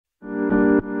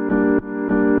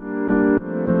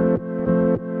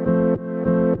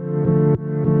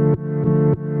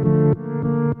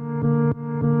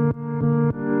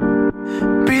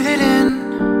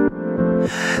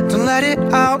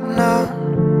out now.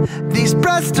 These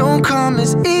breaths don't come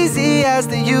as easy as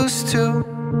they used to.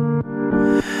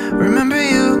 Remember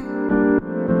you,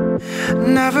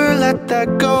 never let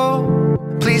that go.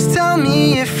 Please tell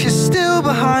me if you're still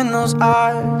behind those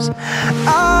eyes.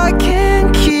 I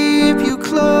can't keep you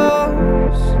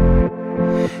close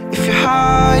if you're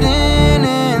hiding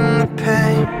in the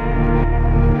pain.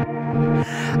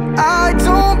 I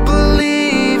don't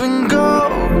believe in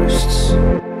ghosts,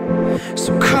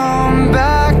 so come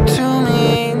back to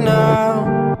me now.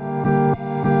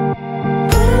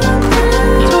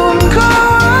 Don't go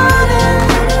running,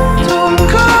 don't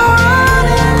go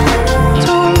running,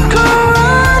 don't go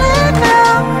running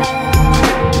now.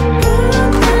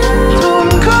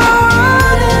 Don't go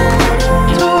running,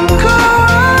 don't go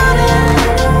running,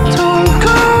 don't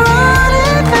go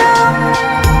running now.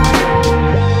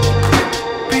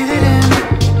 Breathe it in,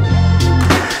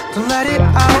 don't let it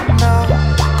out now.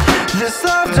 This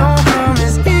love don't come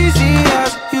as easy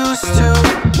as it used to.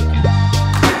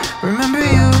 Remember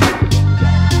you,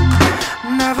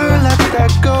 never let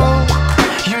that go.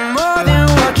 You're more than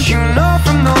what you know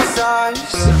from those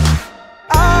eyes.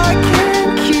 I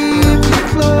can't keep you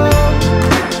close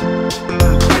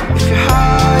if you're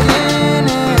hiding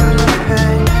in the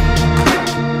pain.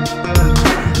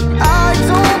 I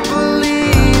don't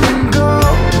believe in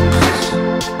ghosts,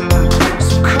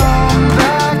 so come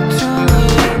back to me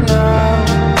now.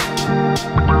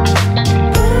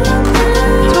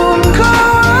 Don't go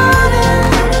running,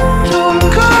 don't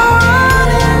go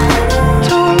running,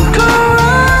 don't go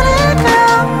running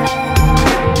now.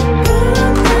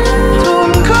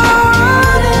 Don't go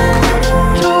running,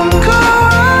 don't go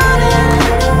running,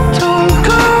 don't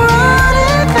go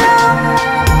running now.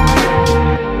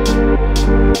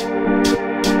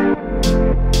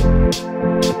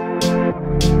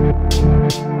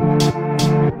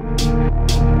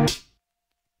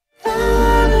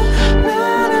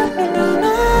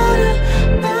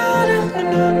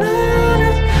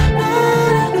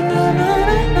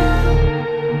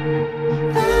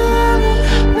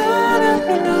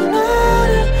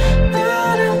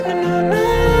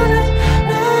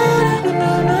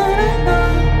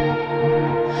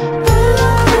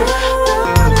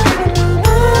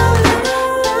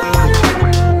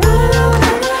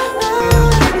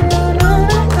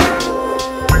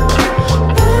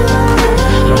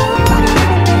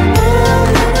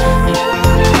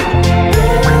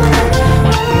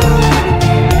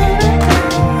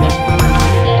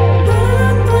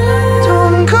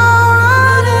 Don't go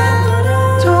running,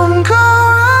 don't go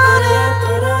running,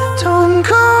 don't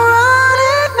go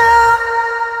running now.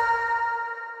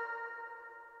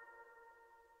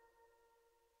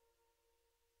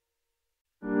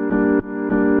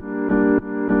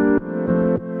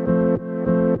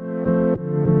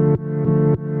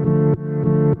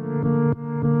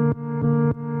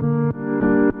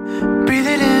 Breathe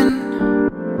it in,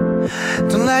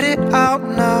 don't let it out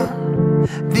now.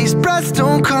 These breaths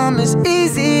don't come as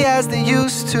easy as they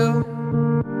used to.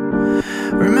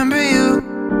 Remember you,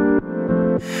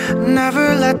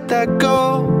 never let that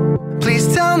go. Please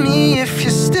tell me if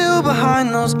you're still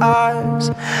behind those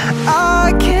eyes.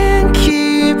 I can't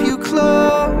keep you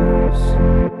close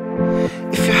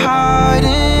if you're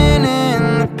hiding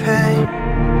in the pain.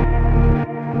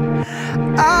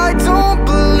 I don't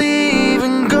believe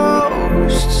in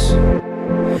ghosts,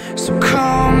 so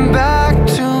come back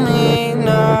to me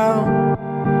now.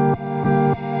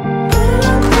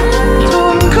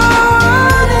 Don't go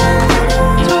running,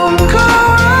 don't go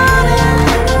running,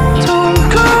 don't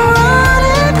go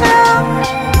running now.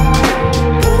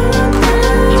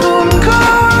 Don't go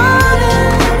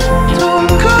running,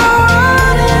 don't go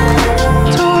running,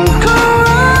 don't go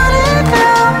running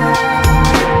now.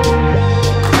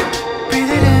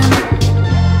 Breathe it in,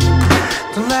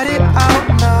 don't let it out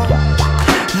now.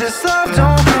 This love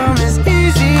don't come as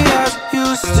easy as it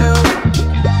used to.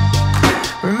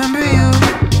 Remember you,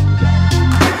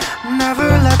 never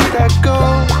let that go.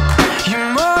 You're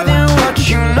more than what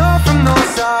you know from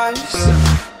those eyes.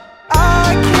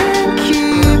 I can't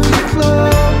keep you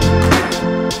close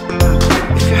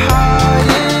if you're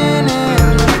hiding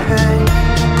in the pain.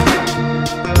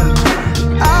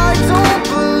 I don't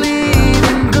believe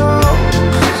in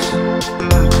ghosts,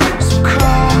 so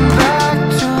come back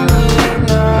to me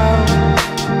now.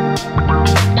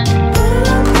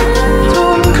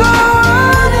 Don't go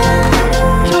running,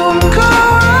 don't go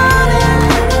running,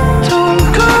 don't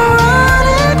go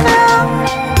running now.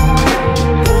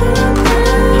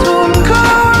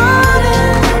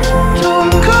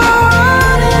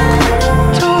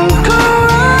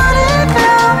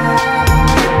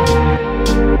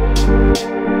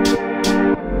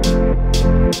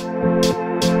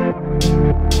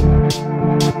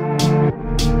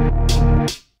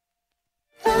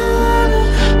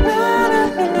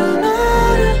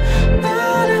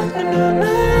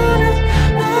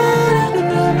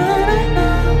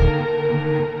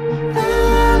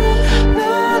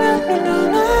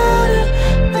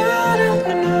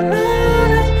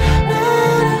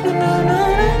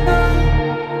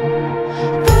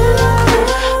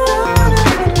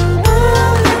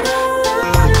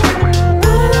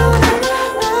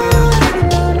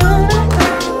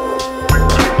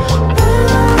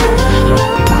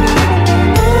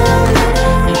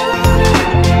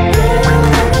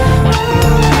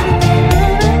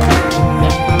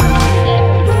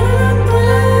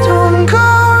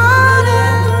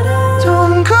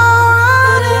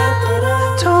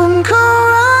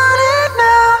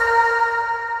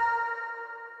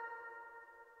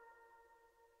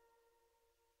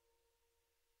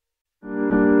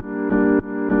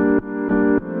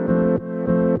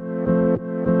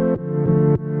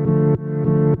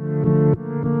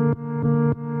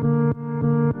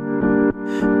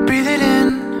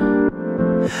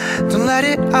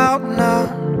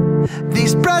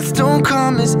 breaths don't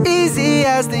come as easy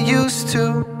as they used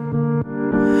to.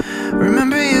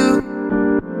 Remember you,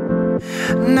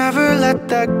 never let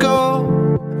that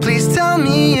go. Please tell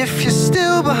me if you're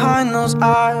still behind those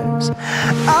eyes.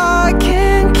 I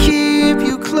can't keep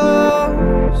you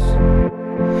close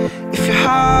if you're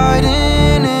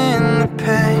hiding in the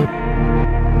pain.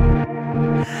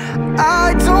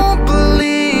 I don't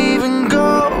believe in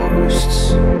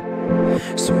ghosts,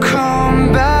 so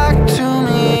come back to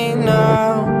me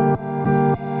now.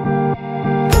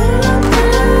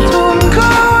 Don't go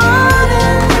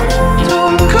running,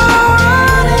 don't go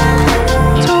running,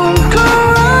 don't go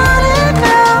running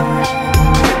now.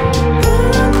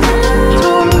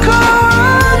 Don't go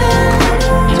running,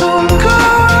 don't go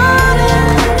running,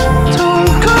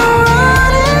 don't go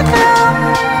running now.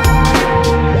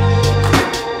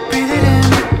 Breathe it in,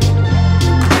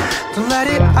 don't let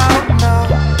it out now.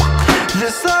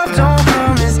 This love don't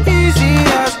come as easy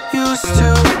as it used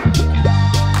to.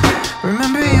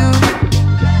 Remember you,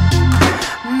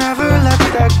 never let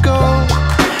that go.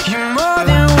 You're more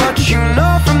than what you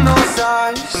know from those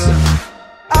eyes.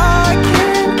 I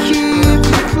can't keep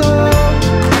you close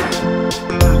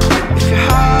if you're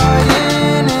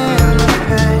hiding in the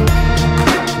pain.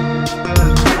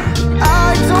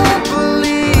 I don't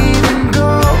believe in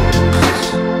ghosts,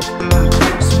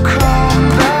 so come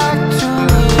back to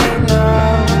me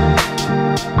now.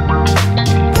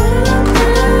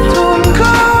 Don't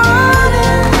go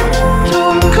running,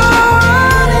 don't go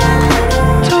running,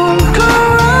 don't go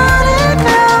running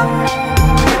now.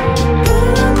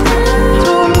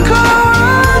 Don't go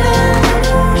running,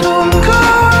 don't go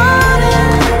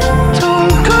running,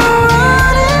 don't go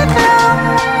running now.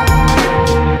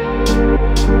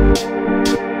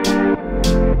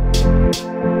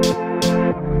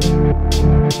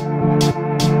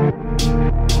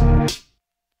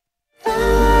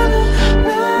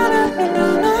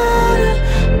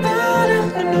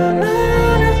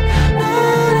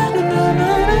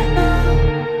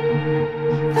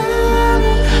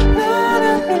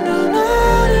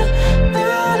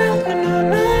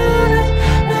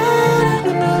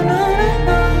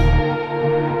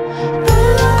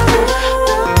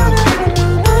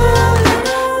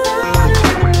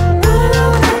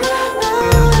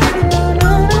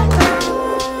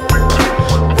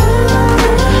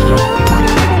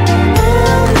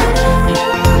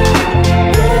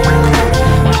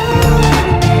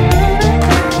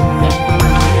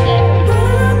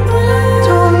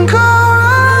 Don't go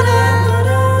running,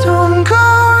 don't go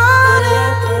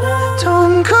running,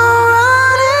 don't go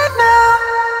running now.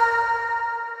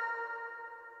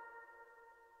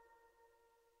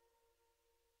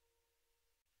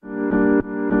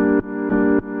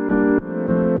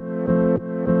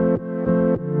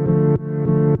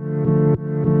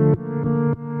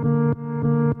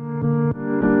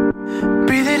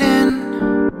 Breathe it in,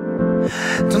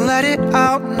 don't let it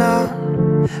out now.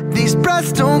 These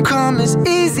breaths don't come as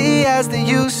easy as they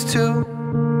used to.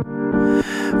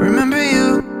 Remember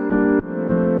you,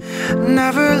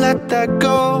 never let that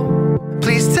go.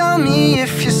 Please tell me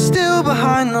if you're still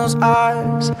behind those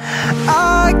eyes.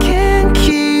 I can't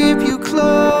keep you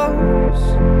close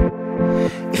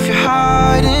if you're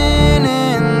hiding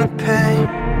in the pain.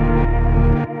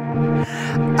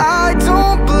 I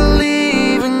don't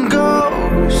believe in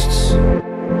ghosts,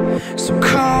 so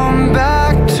come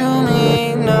back to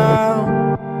me now.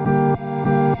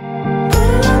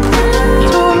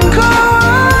 Don't go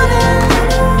running,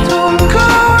 don't go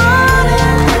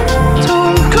running,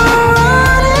 don't go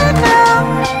running now.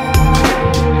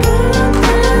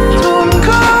 Don't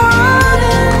go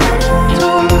running,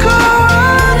 don't go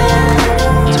running,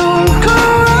 don't go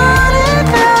running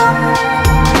now.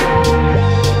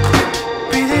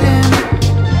 Breathe it in,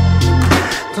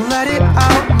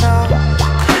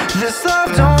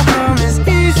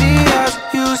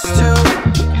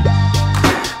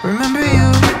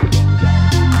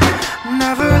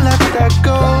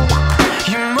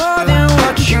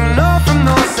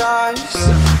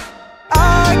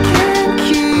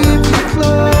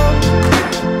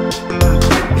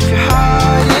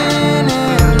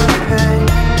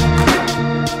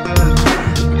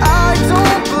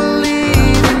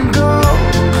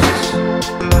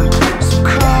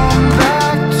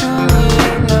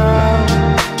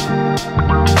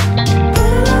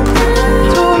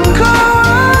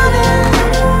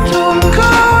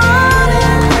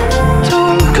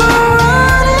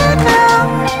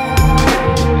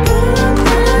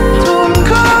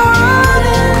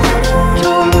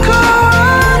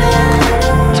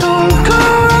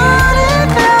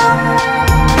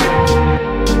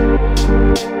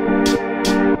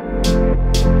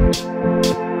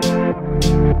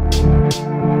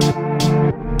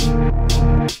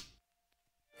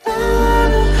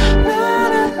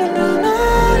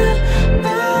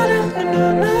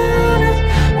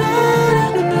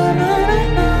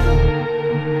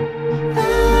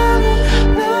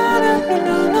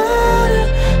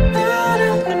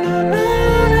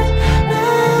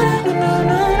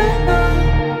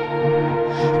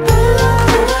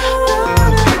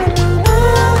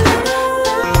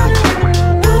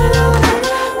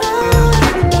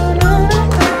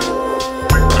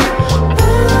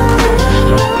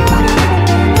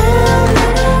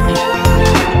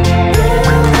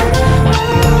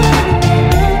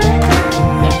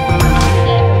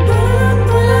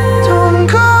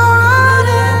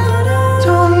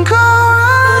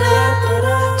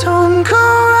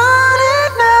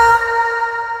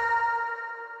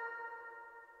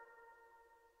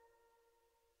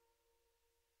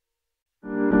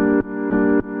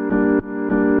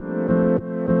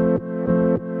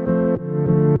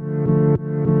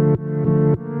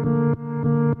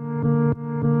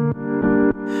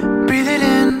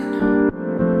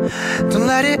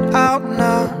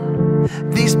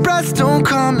 breaths don't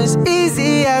come as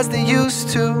easy as they used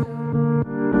to.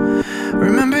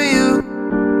 Remember you,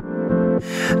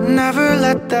 never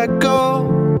let that go.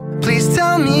 Please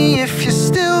tell me if you're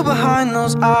still behind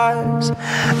those eyes.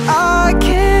 I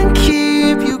can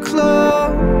keep you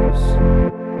close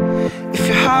if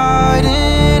you're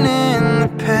hiding in the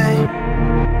pain.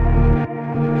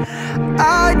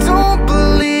 I don't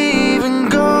believe in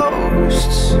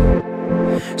ghosts,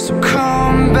 so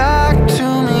come back to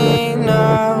me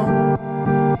now.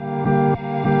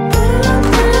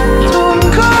 Don't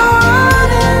go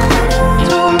running,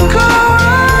 don't go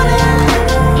running,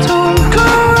 don't go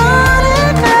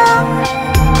running now.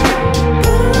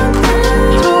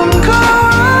 Don't go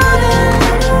running,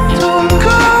 don't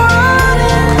go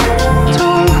running,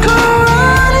 don't go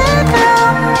running now.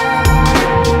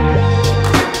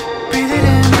 Breathe it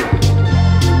in,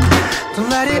 don't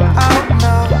let it out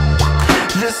now.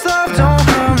 This love don't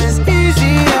come as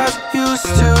easy as it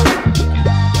used to.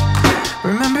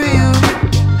 Remember you,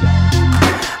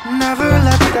 never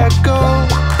let that go.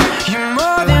 You're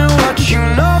more than what you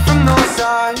know from those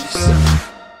eyes.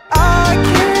 I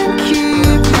can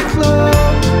keep you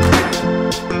close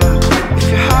if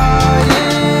you're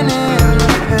hiding in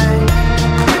the pain.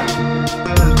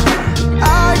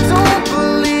 I don't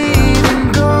believe in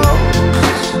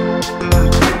ghosts,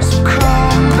 so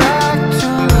come back to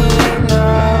me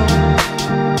now.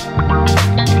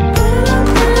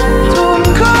 Don't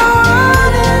go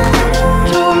running,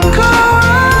 don't go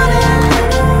running,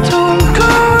 don't go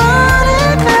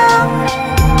running now.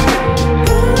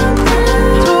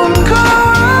 Don't go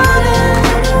running,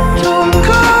 don't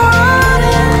go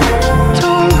running,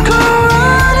 don't go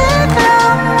running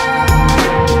now.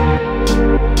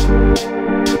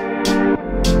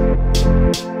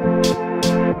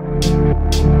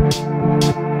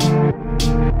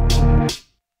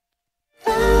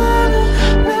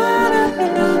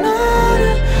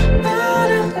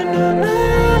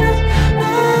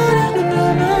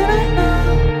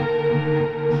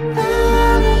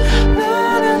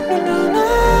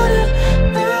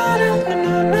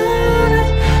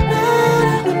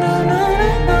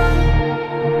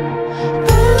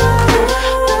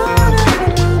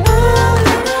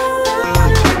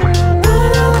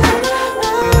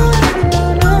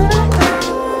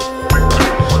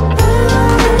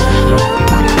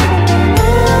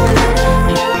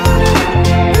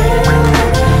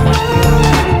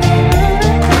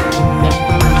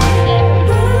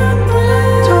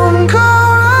 Don't go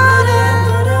running,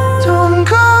 don't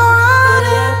go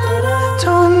running,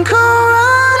 don't go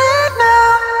running now.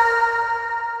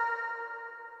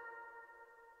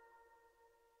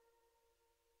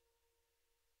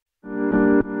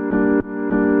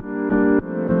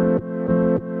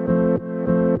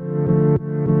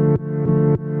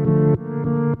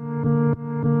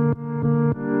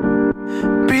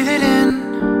 Breathe it in,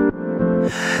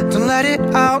 don't let it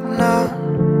out now.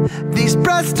 These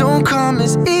breaths don't come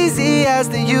as easy as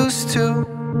they used to.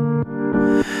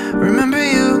 Remember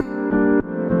you,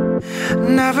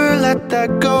 never let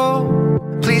that go.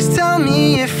 Please tell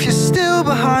me if you're still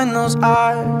behind those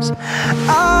eyes.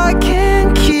 I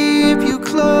can keep you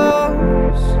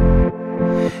close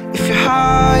if you're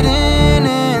hiding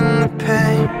in the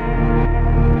pain.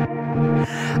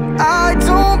 I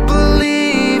don't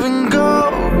believe in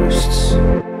ghosts,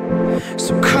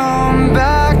 so come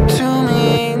back to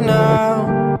me now.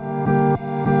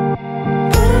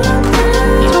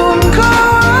 Don't go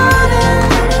running,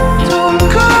 don't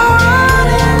go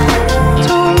running,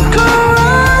 don't go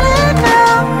running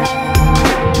now.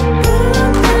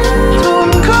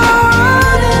 Don't go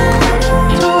running,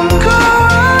 don't go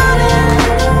running.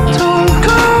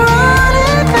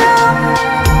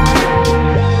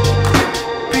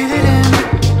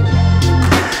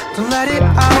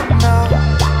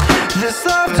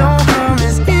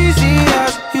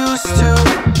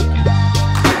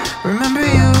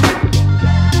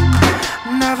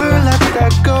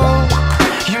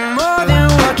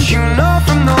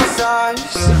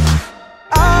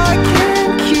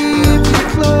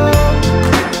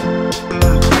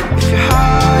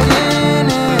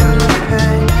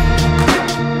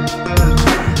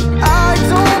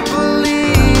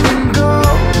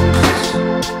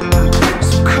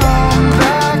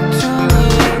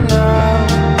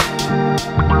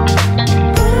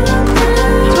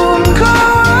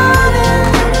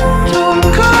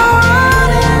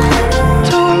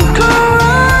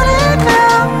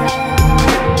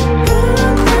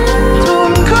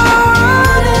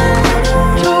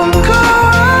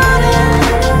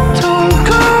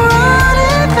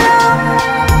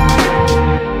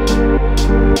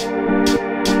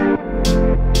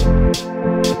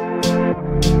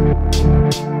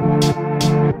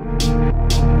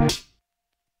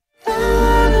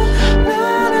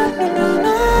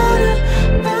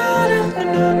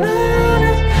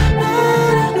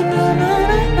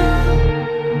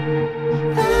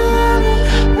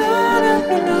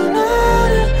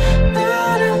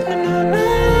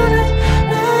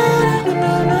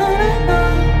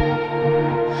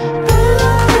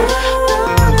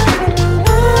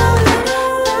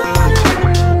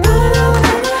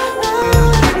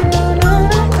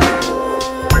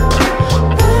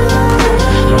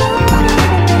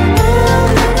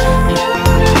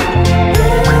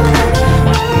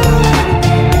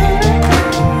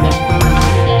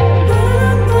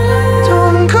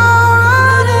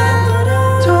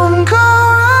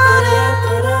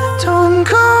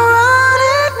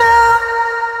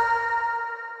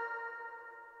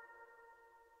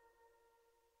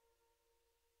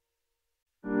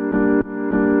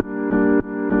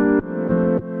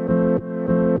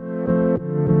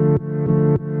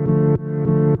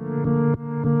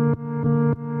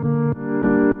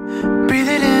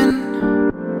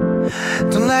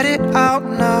 let it out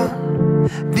now.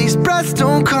 These breaths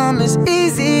don't come as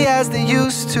easy as they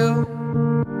used to.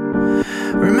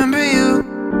 Remember you,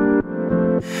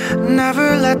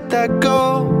 never let that go.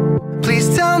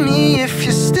 Please tell me if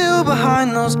you're still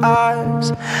behind those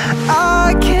eyes.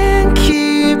 I can't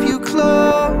keep you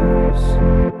close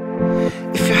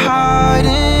if you're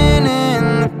hiding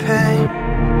in the pain.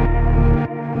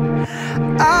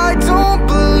 I don't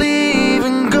believe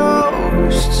in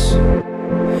ghosts,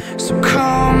 so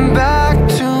come back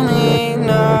to me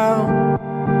now.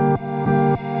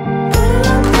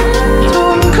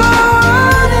 Don't go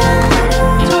running,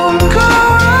 don't go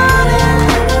running,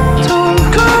 don't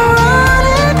go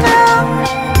running now.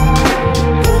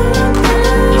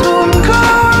 Don't go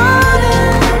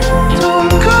running,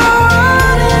 don't go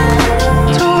running,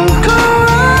 don't go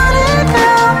running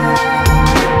now.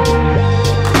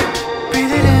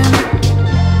 Breathe it in,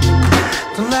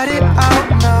 don't let it out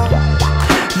now.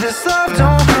 This love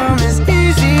don't come as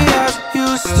easy as it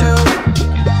used to.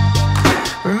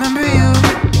 Remember you,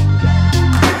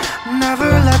 never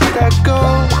let that go.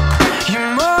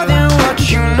 You're more than what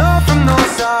you know from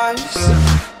those eyes.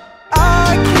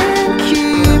 I can't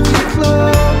keep you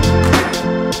close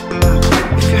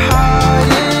if you're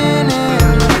hiding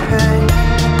in the pain.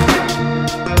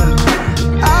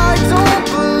 I don't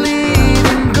believe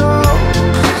in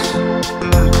ghosts,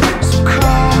 so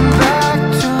come back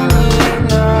to me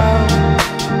now.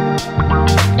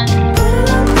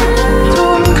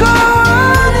 Don't go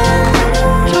running,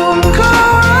 don't go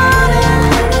running,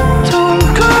 don't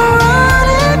go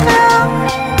running now.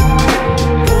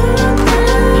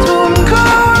 Don't go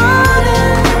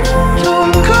running,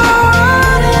 don't go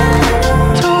running,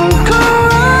 don't go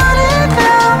running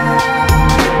now.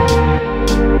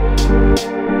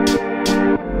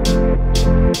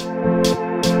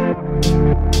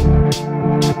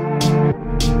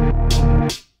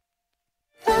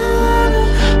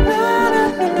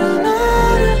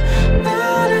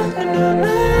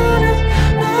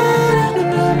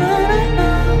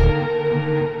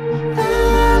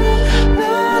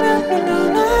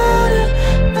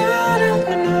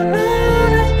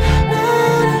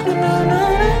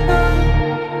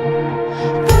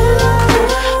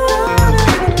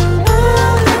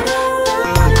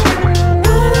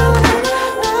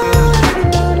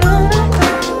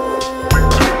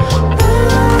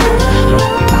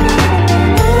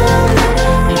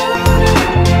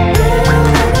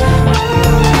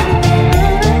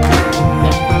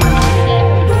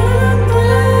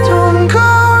 Don't go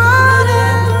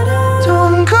running,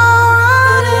 don't go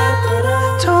running,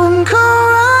 don't go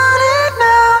running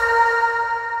now.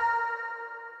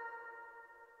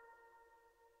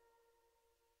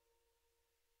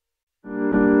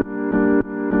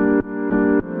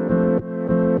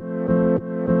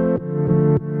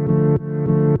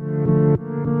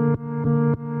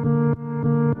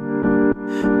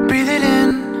 Breathe it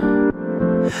in,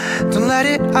 don't let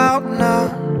it out now.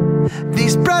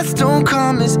 These breaths don't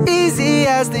come as easy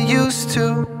as they used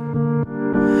to.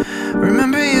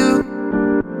 Remember you,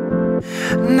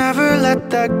 never let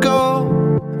that go.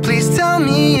 Please tell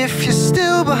me if you're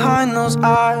still behind those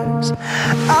eyes.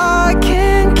 I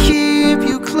can't keep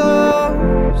you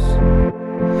close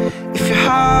if you're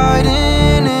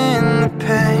hiding in the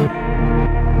pain.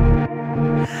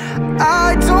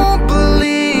 I don't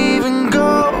believe in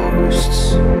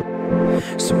ghosts,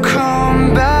 so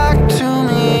come back to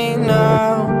me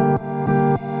now.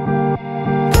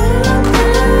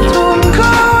 Don't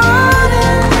go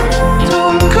running,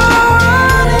 don't go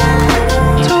running,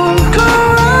 don't go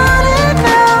running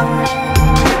now.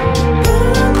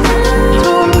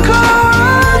 Don't go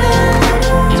running,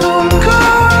 don't go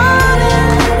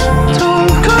running,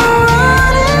 don't go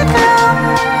running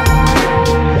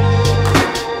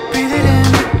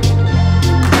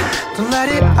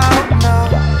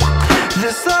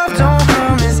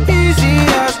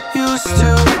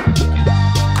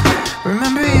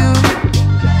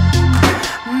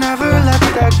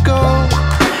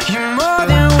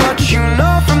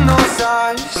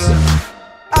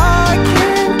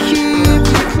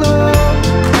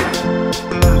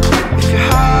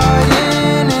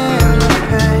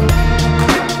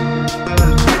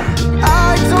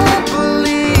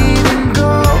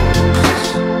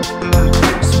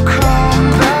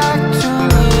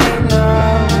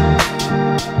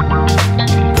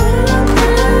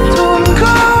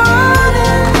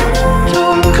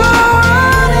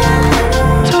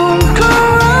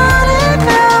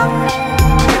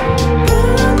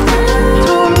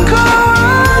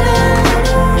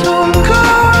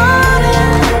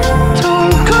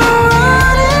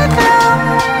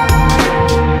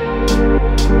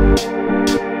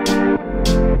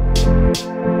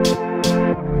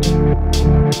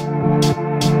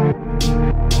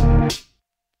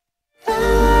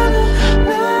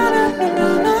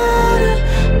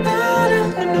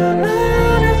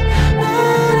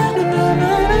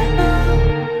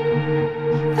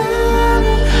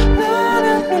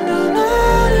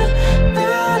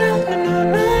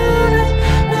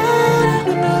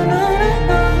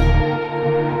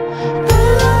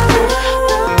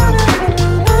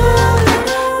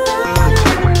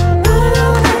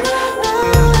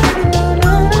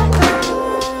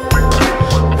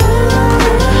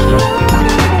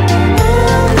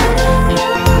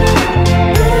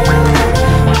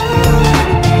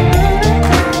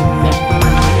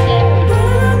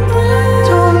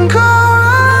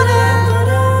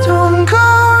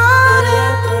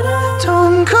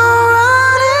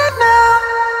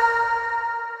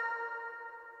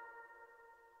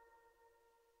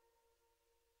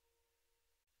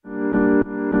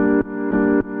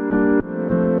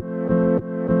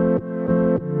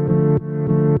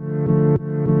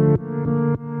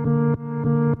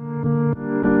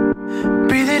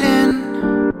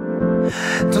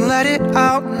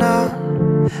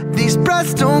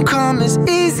breaths don't come as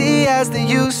easy as they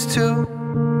used to.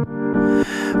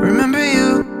 Remember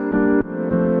you,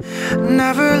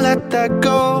 never let that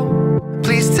go.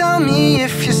 Please tell me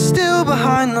if you're still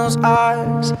behind those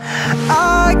eyes.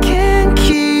 I can't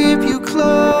keep you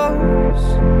close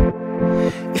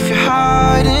if you're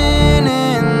hiding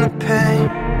in the pain.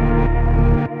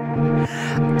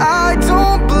 I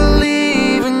don't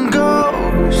believe in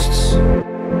ghosts,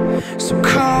 so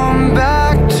come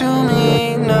back to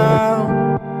me now.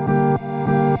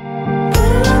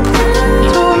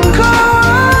 Don't go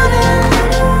running,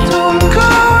 don't go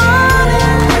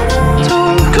running,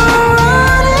 don't go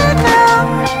running now.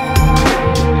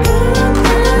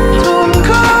 Don't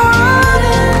go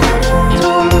running,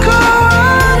 don't go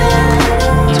running,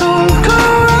 don't go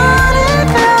running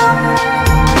now.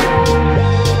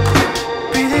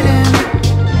 Breathe it in,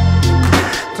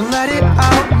 don't let it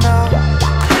out now.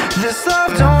 This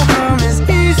love don't come as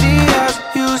easy as it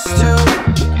used to.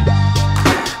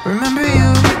 Remember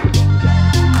you,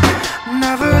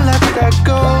 never let that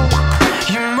go.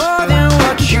 You're more than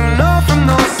what you know from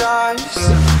those eyes.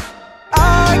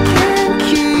 I can't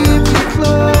keep you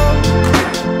close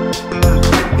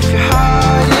if you're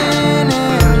hiding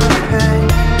in the pain.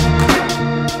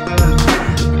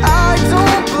 I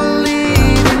don't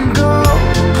believe in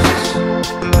ghosts,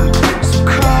 so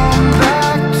come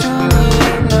back to me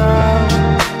now.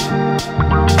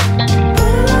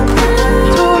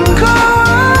 Don't go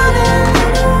running,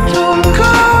 don't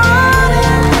go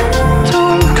running,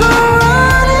 don't go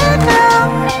running now.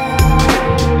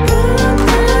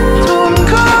 Don't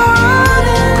go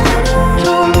running,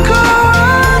 don't go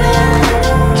running,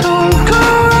 don't go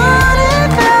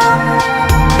running now.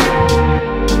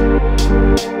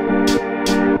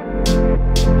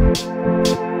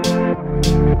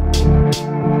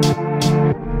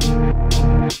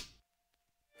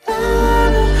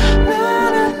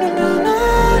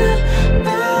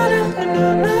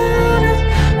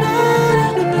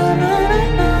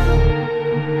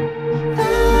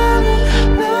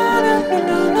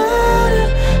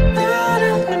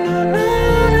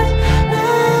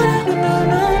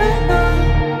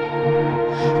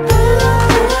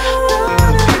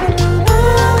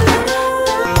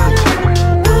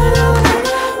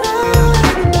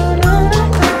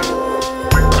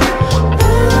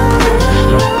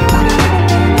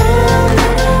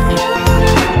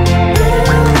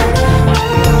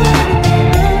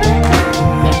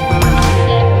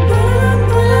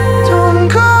 Don't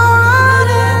go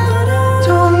running,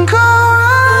 don't go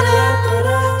running,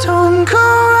 don't go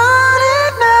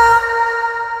running now.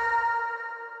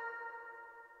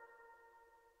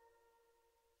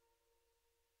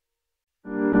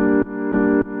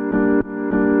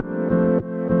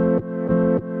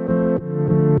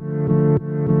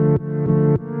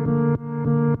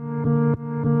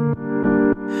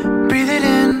 Breathe it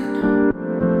in,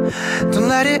 don't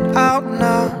let it out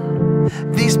now.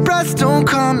 These breaths don't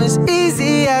come as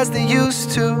easy as they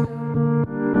used to.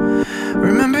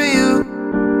 Remember you,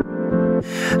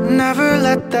 never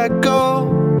let that go.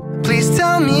 Please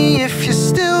tell me if you're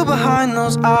still behind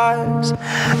those eyes.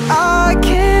 I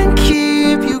can't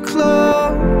keep you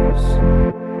close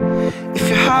if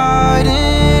you're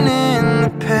hiding in the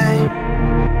pain.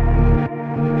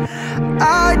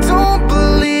 I don't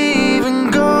believe in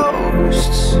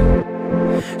ghosts,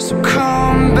 so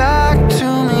come back to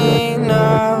me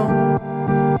now.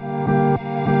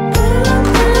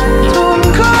 Don't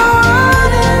go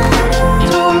running,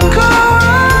 don't go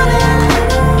running,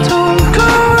 don't go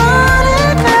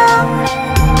running now.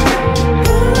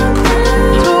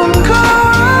 Don't go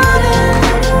running,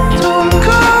 don't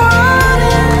go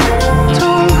running,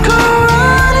 don't go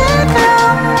running now.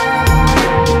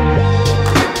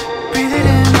 Breathe it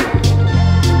in,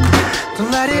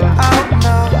 don't let it out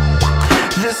now.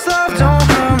 This love don't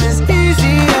come as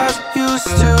easy as it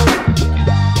used to.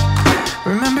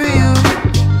 Remember you,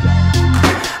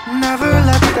 never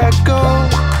let that go.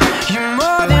 You're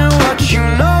more than what you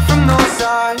know from those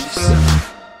eyes.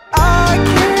 I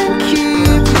can't keep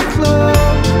you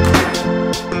close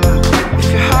if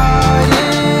you're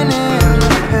hiding in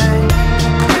the pain.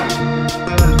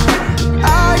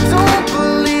 I don't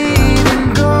believe in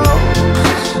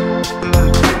ghosts,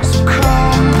 so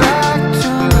come back to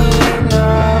me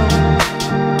now.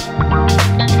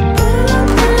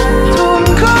 Don't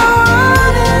go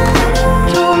running,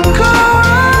 don't go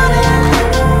running,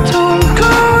 don't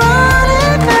go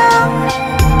running now.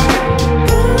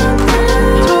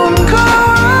 Don't go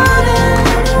running,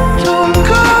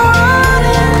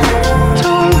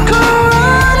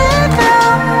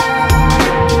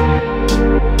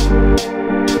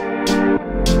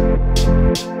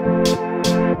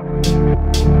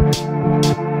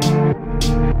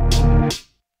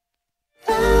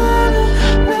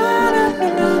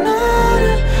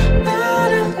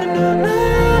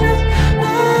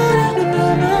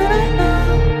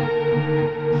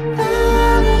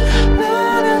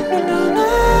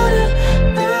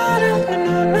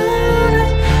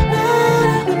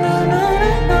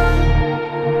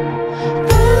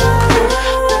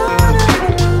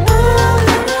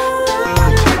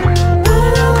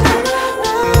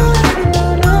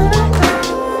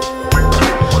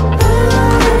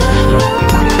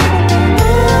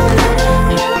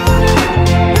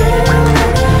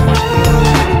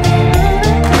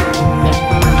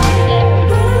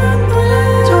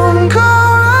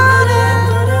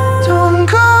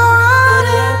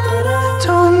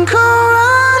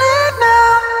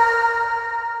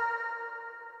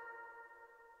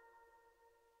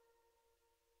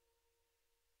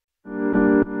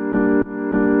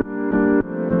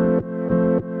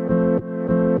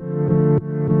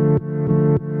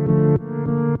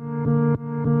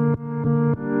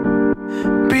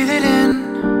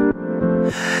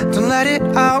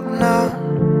 out now.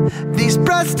 These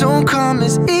breaths don't come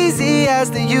as easy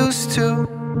as they used to.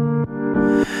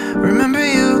 Remember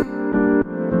you,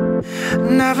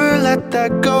 never let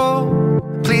that go.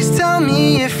 Please tell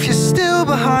me if you're still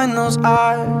behind those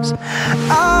eyes.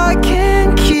 I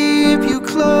can't keep you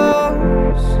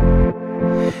close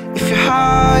if you're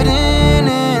hiding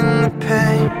in the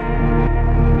pain.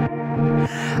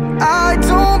 I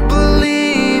don't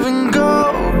believe in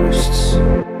ghosts,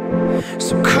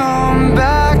 so come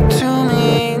back to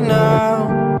me now.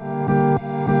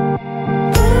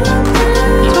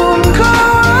 Don't go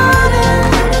running,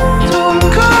 don't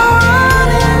go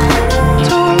running,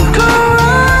 don't go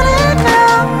running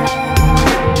now.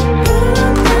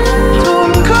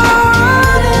 Don't go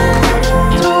running,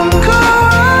 don't go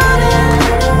running,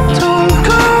 don't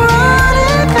go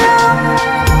running now.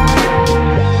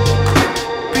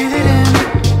 Breathe it in,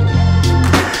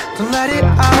 don't let it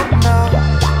out now.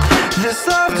 This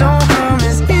love don't come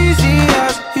as easy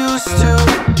as it used to.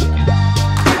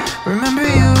 Remember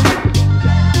you,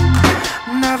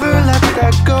 never let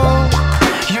that go.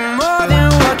 You're more than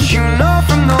what you know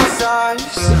from those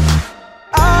eyes.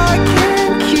 I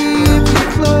can't keep you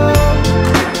close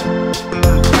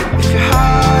if you're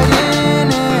hiding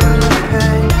in the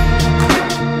pain.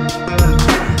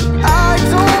 I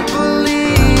don't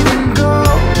believe in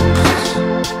ghosts,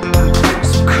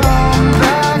 so come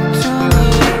back to me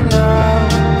now.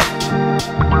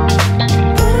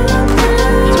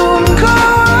 Don't go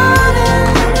running,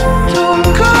 don't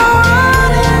go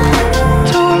running,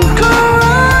 don't go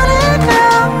running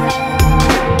now.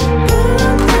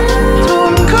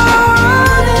 Don't go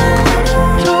running,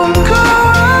 don't go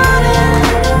running,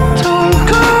 don't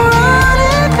go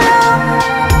running now.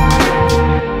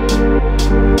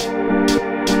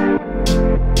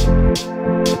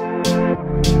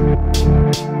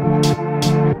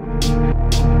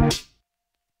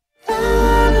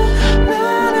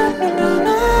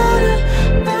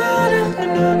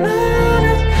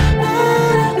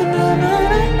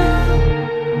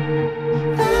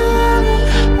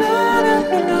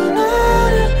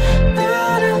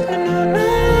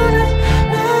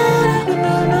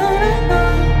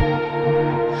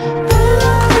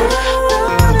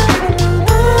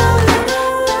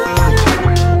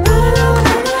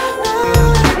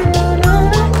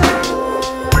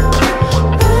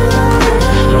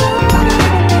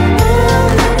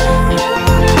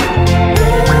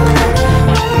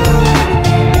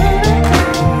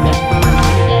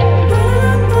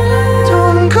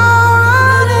 Don't go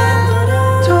running,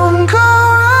 don't go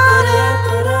running,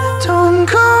 don't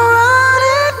go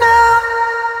running now.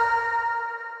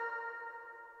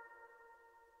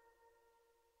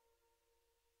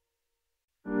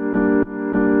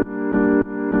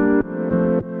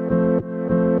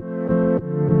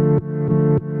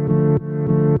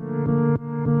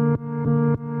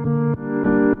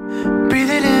 Breathe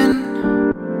it in,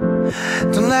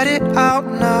 don't let it out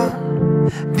now.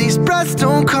 These breaths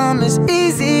don't come as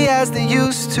easy as they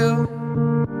used to.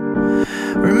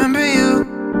 Remember you,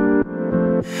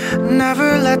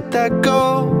 never let that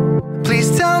go.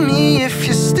 Please tell me if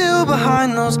you're still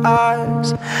behind those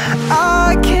eyes.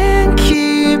 I can't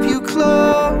keep you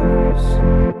close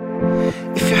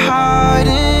if you're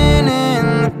hiding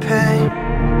in the pain.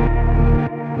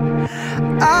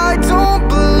 I don't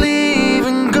believe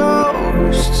in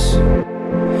ghosts,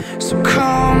 so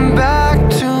come back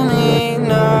to me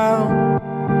now.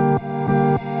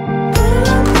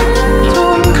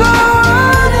 Don't go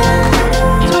running,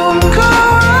 don't go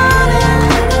running,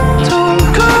 don't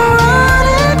go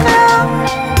running now.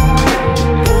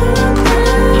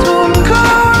 Don't go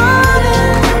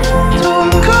running,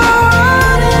 don't go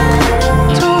running,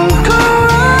 don't go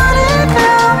running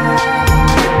now.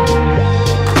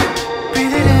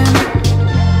 Breathe it in,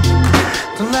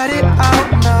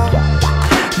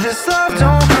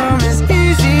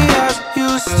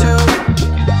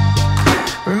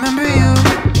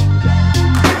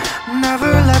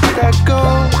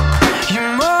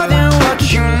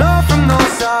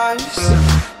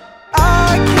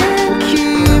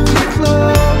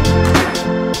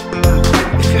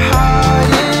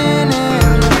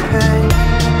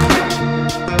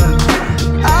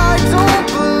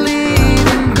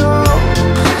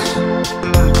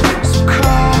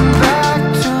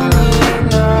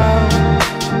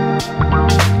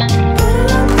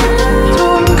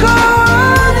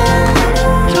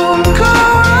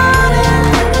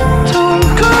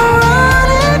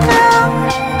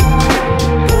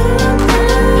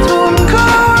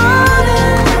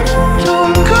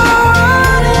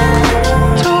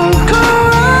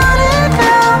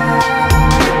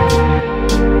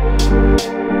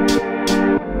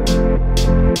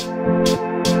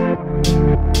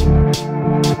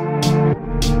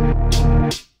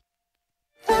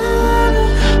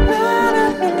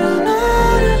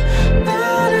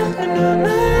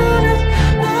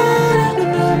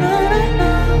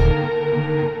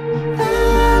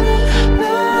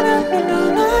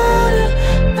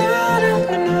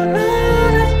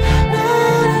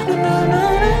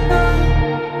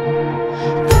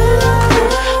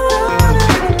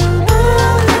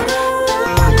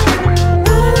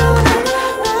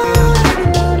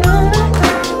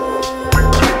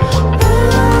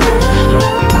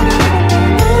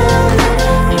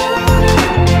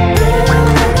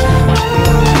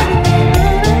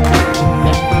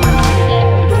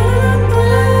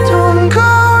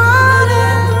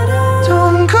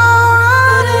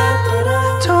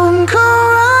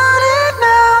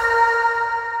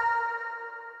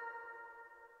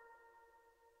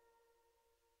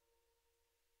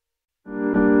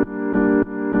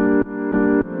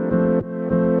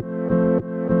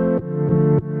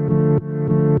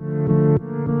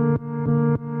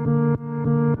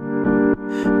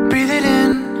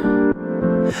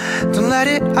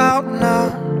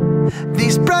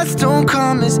 breaths don't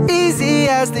come as easy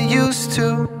as they used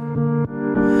to.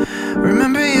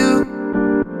 Remember you,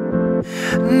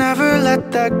 never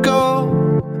let that go.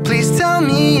 Please tell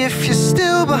me if you're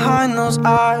still behind those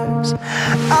eyes.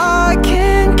 I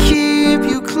can't keep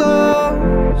you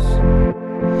close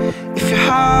if you're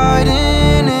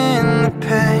hiding in the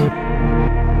pain.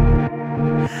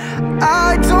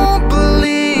 I don't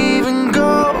believe in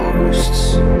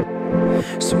ghosts,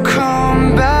 so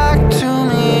come back to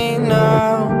me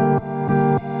now.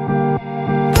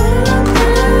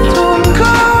 Don't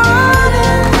go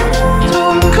running,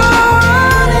 don't go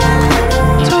running,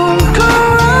 don't go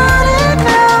running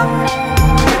now.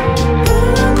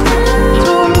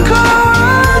 Don't go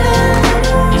running,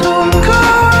 don't go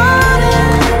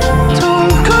running,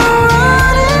 don't go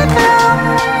running now.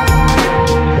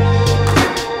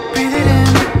 Breathe it in,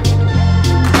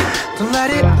 don't let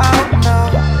it out now.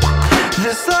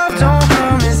 This love don't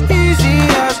come as easy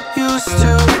as it used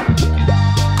to.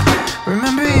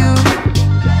 Remember you,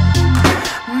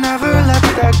 never let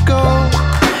that go.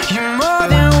 You're more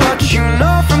than what you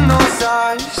know from those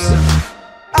eyes.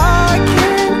 I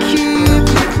can't keep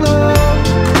you close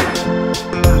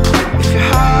if you're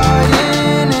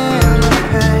hiding in the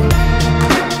pain.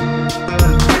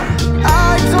 I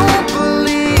don't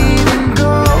believe in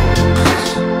ghosts,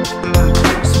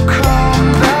 so come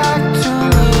back to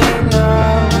me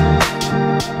now.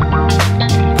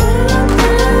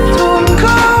 Don't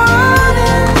go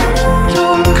running,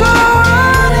 don't go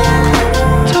running,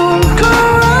 don't go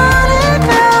running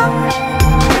now.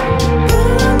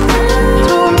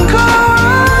 Don't go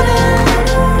running,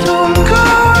 don't go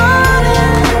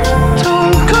running,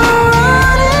 don't go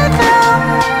running now.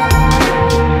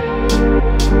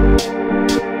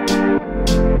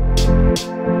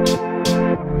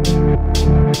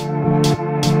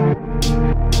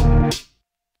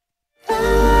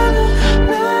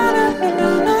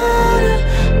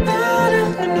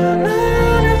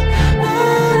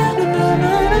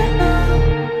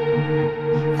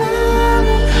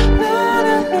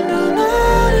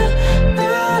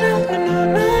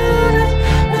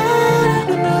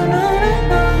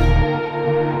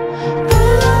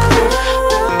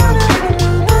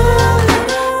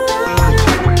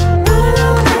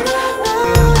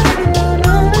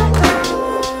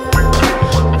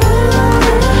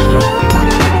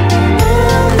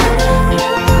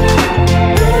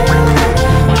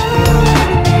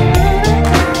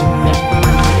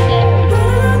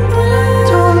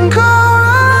 Don't go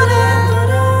running,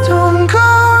 don't go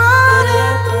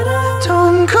running,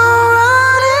 don't go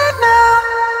running now.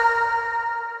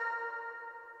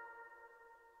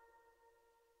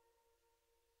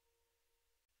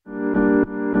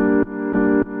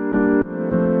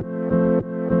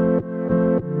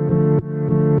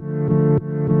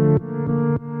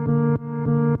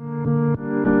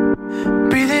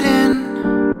 Breathe it in,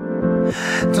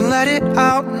 don't let it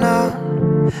out now.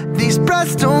 These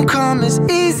breaths don't come as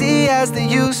easy as they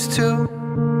used to.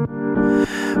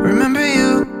 Remember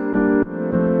you,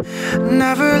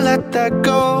 never let that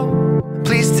go.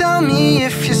 Please tell me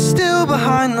if you're still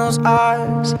behind those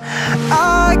eyes.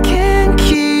 I can't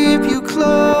keep you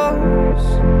close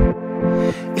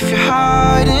if you're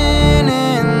hiding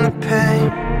in the pain.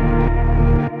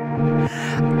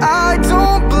 I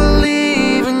don't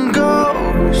believe in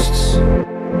ghosts,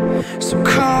 so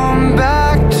come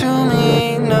back to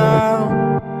me now.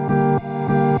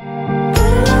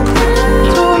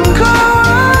 Don't go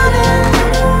running,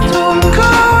 don't go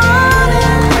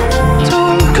running,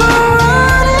 don't go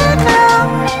running now.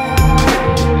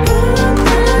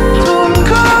 Don't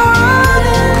go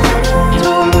running,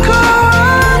 don't go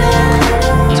running.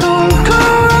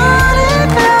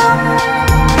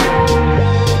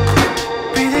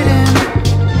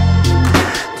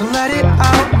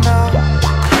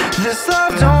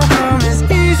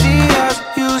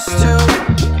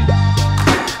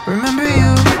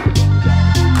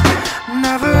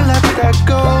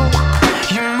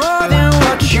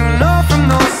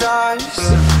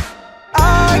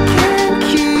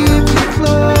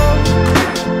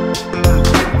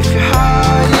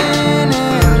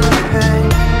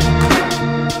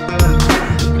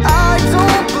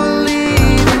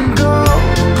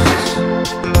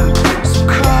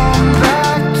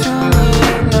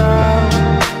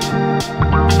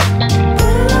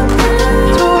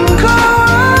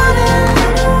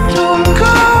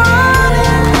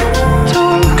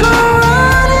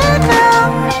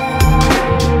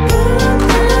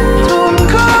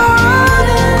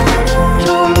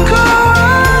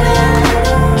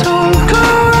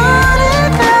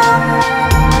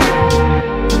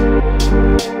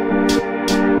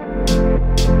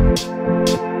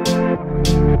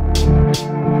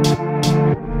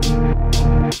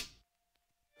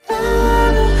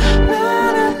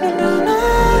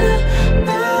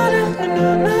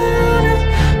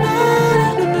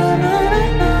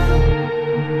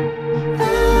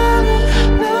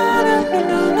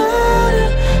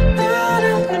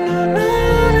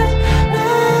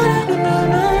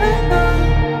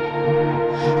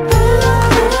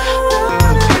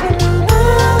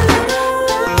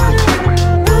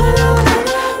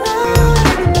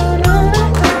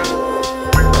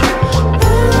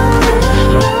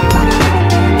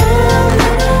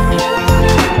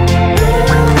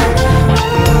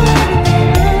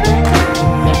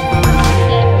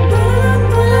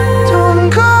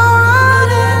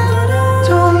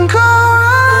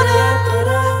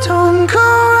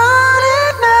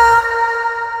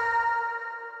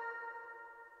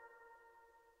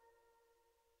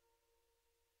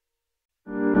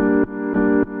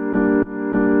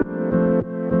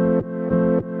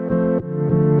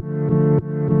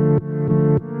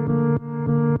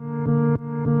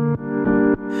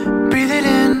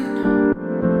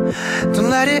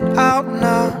 let it out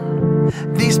now.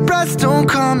 These breaths don't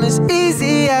come as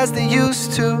easy as they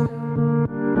used to.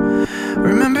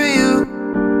 Remember you,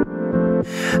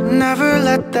 never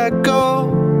let that go.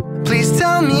 Please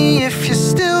tell me if you're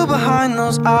still behind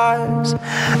those eyes.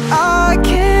 I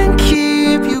can't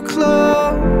keep you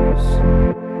close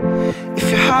if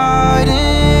you're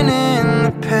hiding in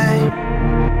the pain.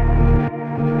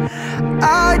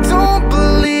 I don't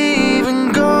believe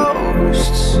in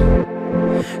ghosts,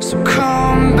 so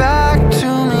come back to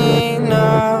me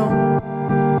now.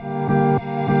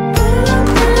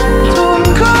 Don't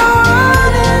go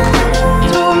running,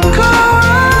 don't go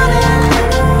running,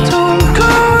 don't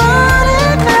go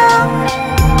running now.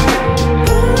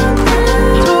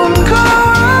 Don't go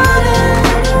running,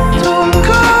 don't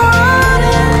go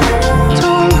running,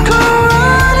 don't go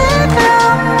running now.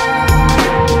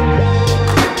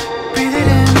 Breathe it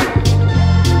in,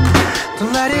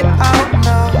 don't let it out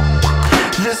now.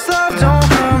 This love don't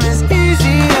come as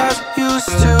easy as it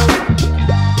used to.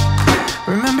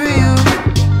 Remember you,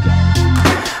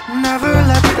 never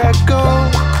let that go.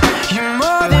 You're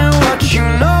more than what you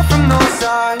know from those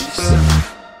eyes.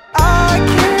 I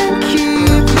can't keep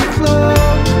you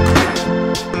close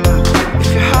if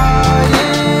you're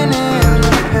hiding in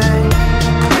the pain.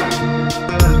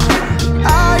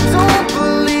 I don't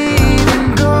believe in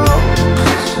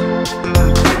ghosts,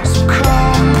 so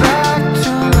come back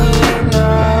to me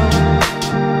now.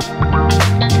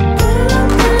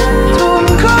 Don't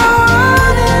go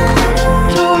running,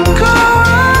 don't go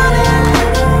running,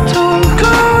 don't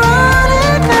go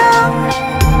running now.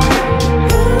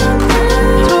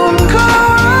 Don't go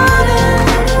running,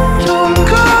 don't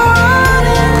go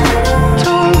running,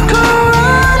 don't go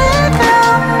running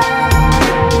now.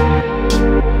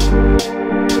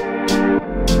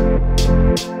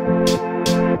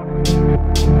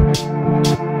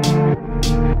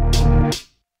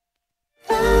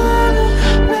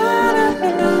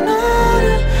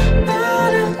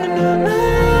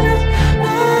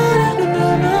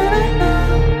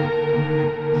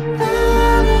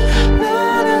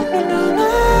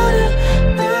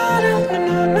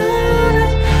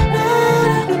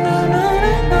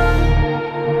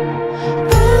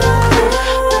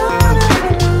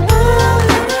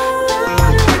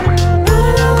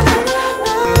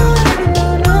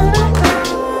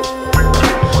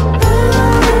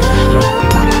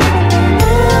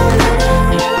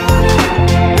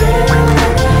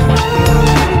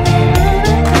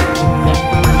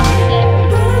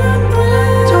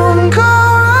 Don't go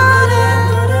running,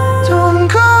 don't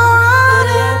go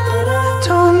running,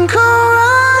 don't go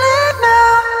running now.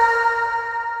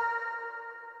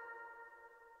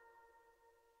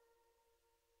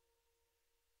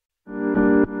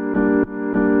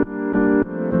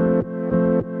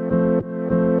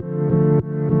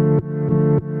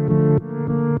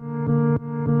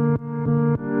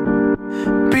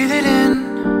 Breathe it in,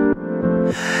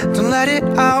 don't let it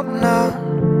out now.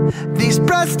 These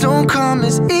breaths don't come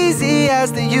as easy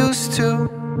as they used to.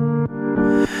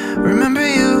 Remember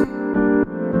you,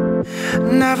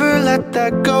 never let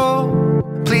that go.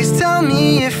 Please tell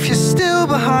me if you're still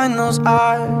behind those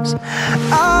eyes.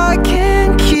 I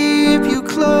can't keep you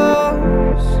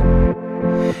close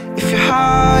if you're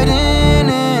hiding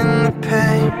in the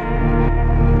pain.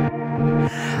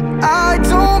 I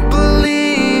don't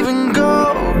believe in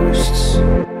ghosts,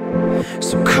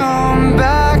 so come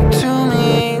back to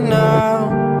me now.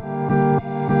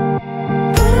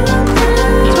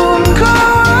 Don't go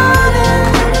running,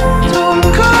 don't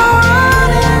go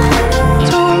running,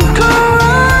 don't go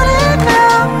running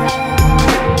now.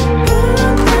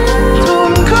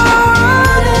 Don't go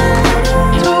running,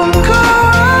 don't go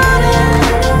running,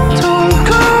 don't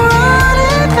go running.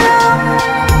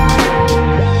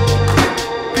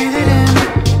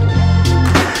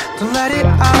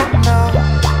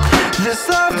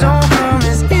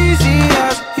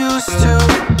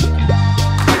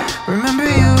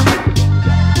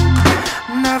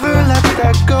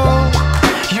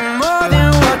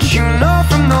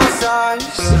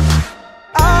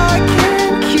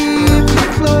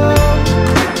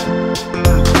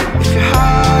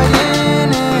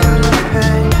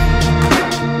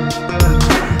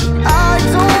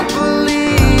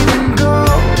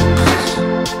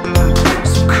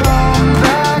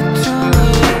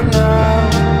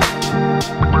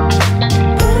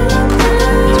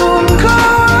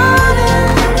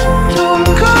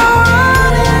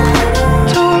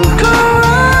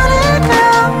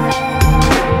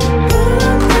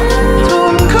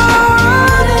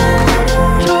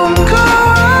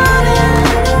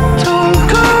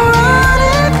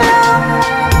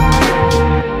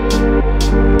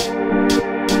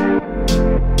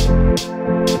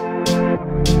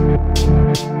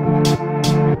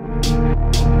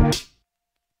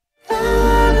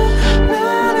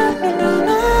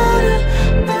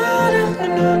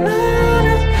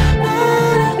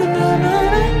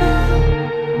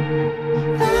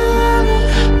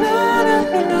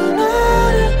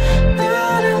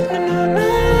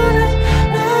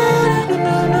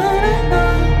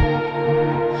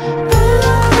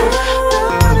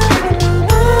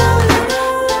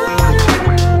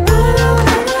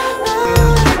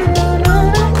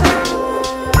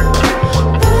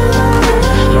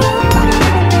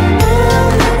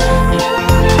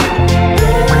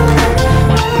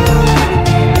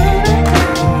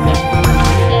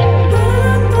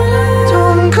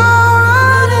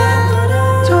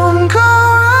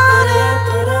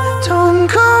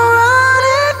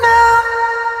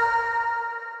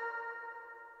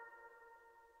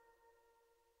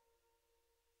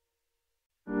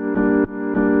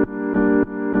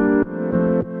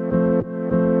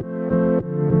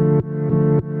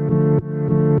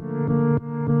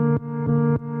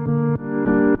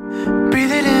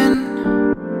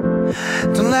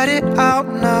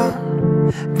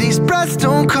 breaths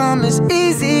don't come as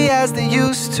easy as they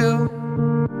used to.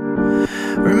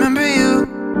 Remember you,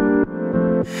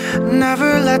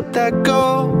 never let that go.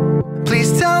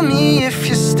 Please tell me if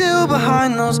you're still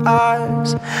behind those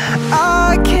eyes.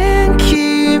 I can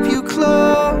keep you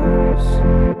close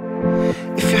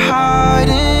if you're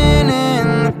hiding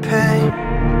in the pain.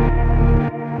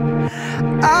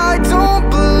 I don't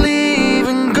believe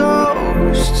in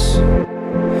ghosts,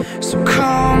 so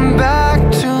come back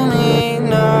to me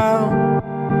now.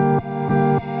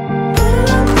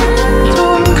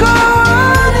 Don't go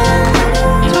running,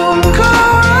 don't go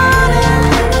running,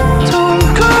 don't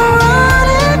go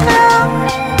running now.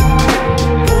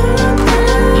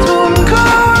 Don't go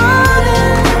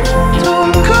running,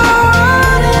 don't go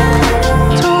running,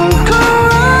 don't go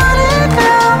running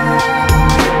now.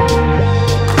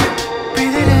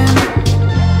 Breathe it in,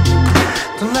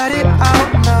 don't let it out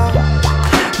now.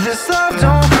 This love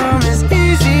don't come as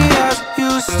easy as it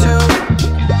used to.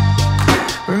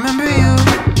 Remember you,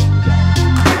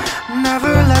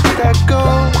 never let that go.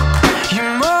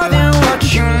 You're more than what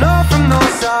you know from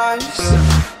those eyes.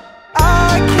 I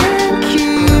can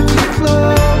keep you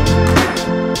close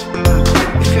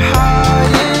if you're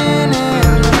hiding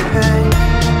in the pain.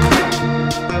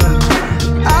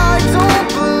 I don't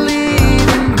believe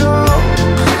in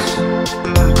ghosts,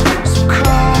 so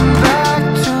come back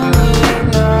to me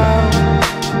now.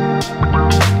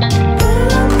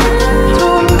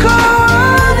 Don't go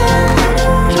running,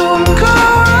 don't go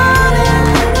running,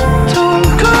 don't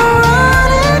go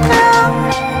running now.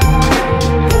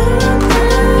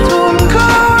 Don't go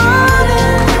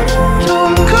running,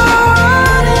 don't go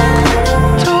running,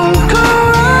 don't go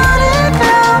running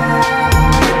now.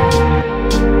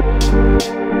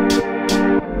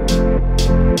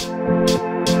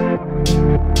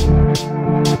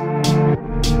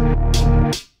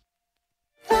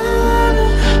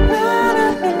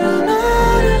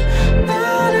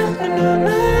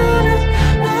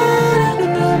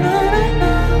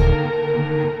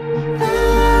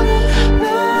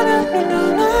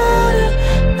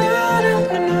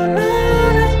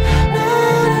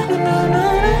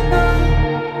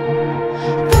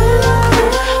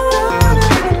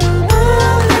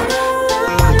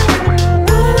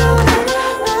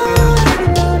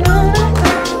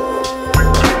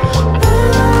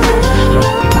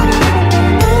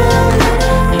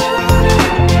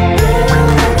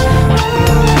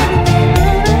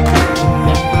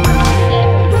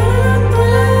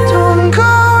 Don't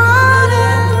go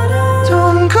running,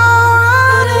 don't go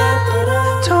running,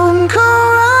 don't go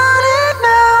running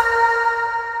now.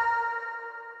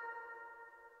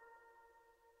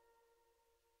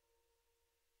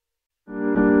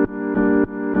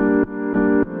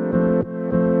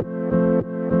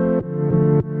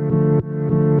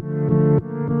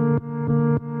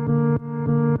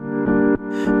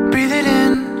 Breathe it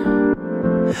in,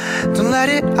 don't let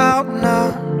it out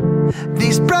now.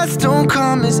 These breaths don't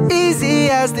come as easy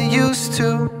as they used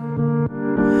to.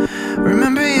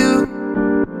 Remember you,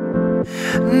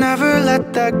 never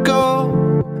let that go.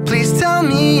 Please tell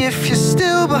me if you're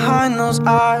still behind those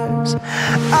eyes.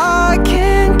 I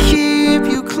can keep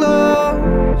you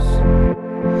close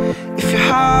if you're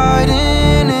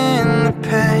hiding in the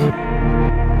pain.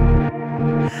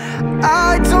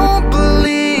 I don't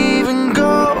believe in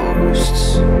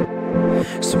ghosts,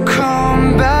 so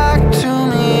come back to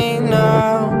me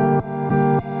now.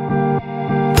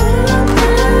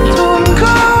 Don't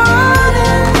go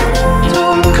running,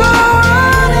 don't go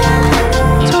running,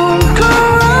 don't go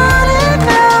running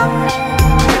now.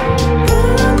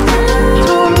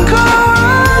 Don't go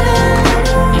running,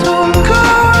 don't go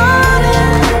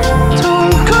running,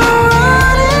 don't go running.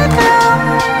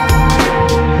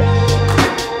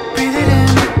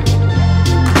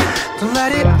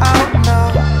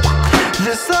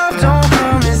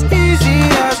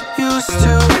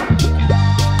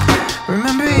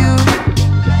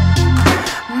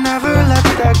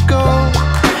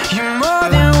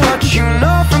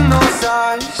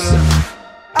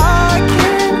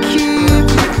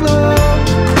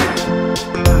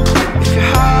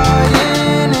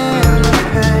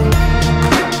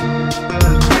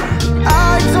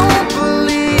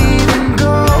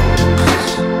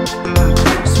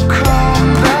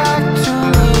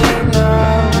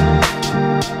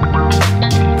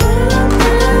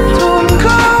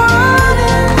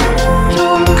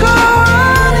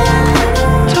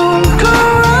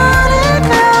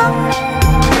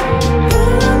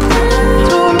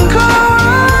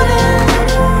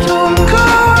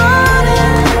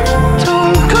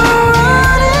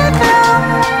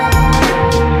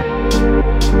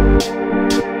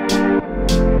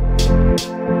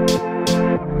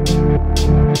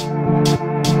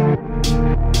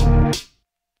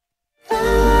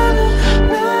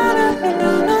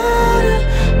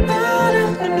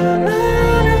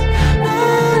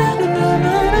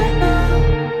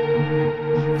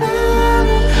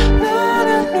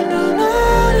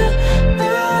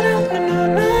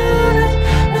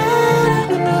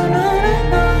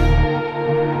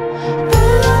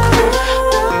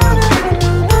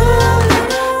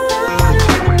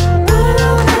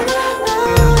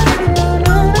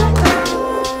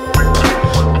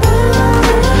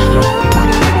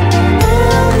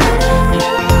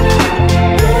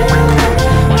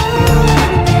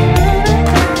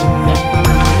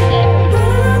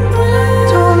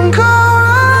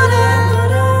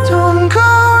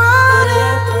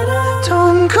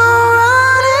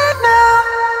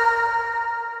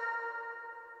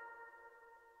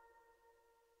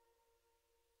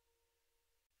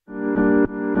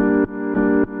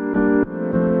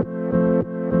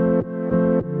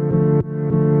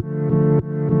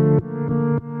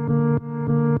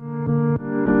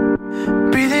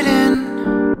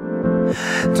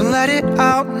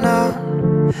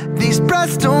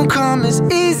 breaths don't come as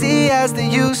easy as they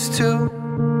used to.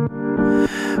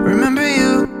 Remember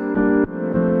you,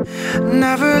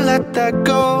 never let that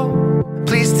go.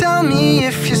 Please tell me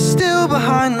if you're still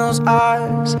behind those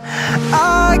eyes.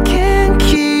 I can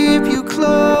keep you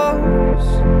close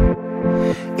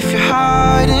if you're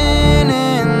hiding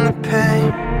in the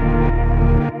pain.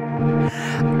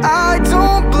 I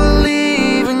don't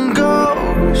believe in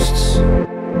ghosts,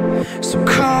 so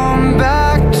come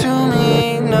back to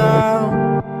me now.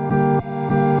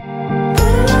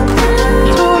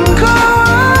 Don't go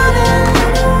running,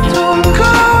 don't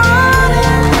go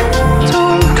running,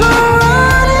 don't go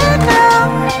running now.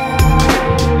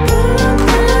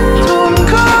 Don't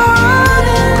go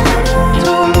running,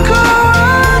 don't go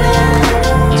running,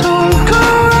 don't go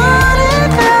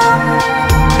running now.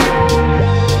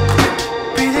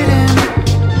 Breathe it in,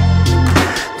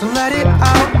 don't let it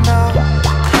out now.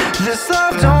 This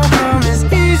love don't come as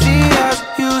easy as it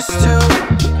used to.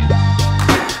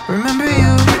 Remember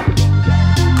you,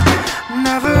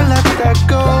 never let that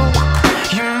go.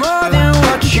 You're more than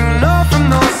what you know from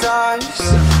those eyes.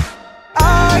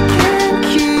 I can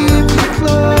keep you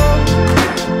close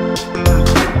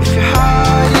if you're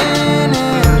hiding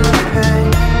in the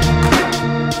pain.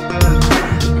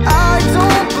 I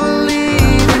don't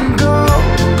believe in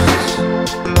ghosts,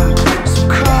 so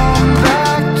come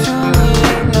back to me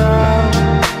now.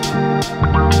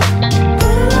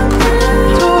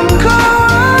 Don't go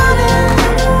running,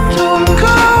 don't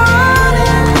go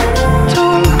running,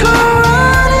 don't go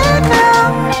running now.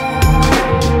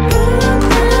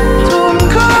 Don't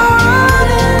go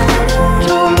running,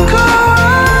 don't go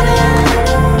running,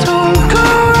 don't go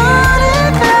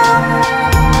running now.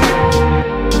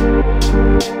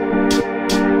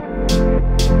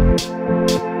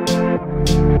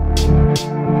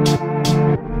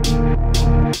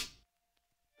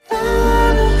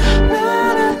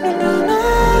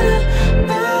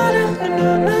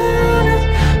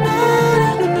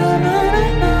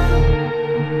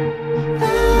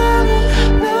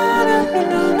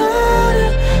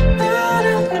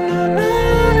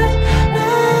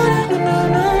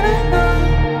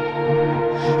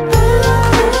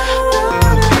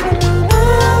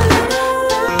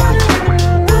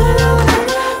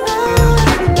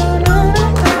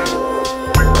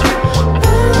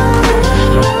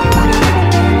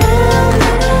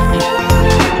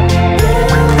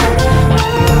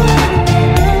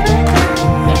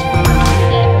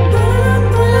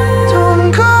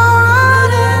 Don't go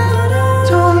running,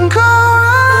 don't go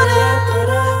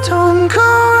running, don't go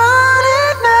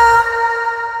running now.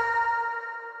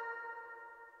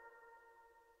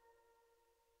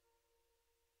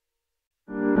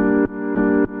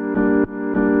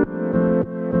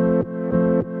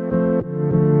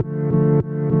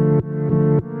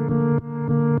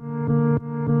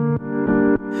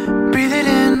 Breathe it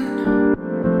in,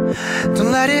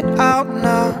 don't let it out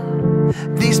now.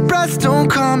 These breaths don't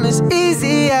come as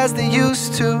easy as they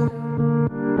used to.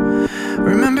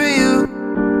 Remember you,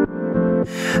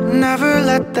 never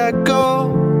let that go.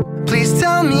 Please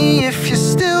tell me if you're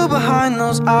still behind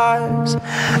those eyes.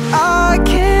 I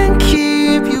can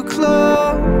keep you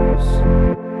close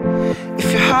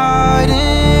if you're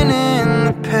hiding in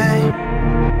the pain.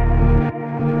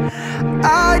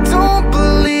 I don't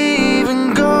believe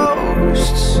in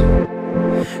ghosts,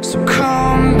 so come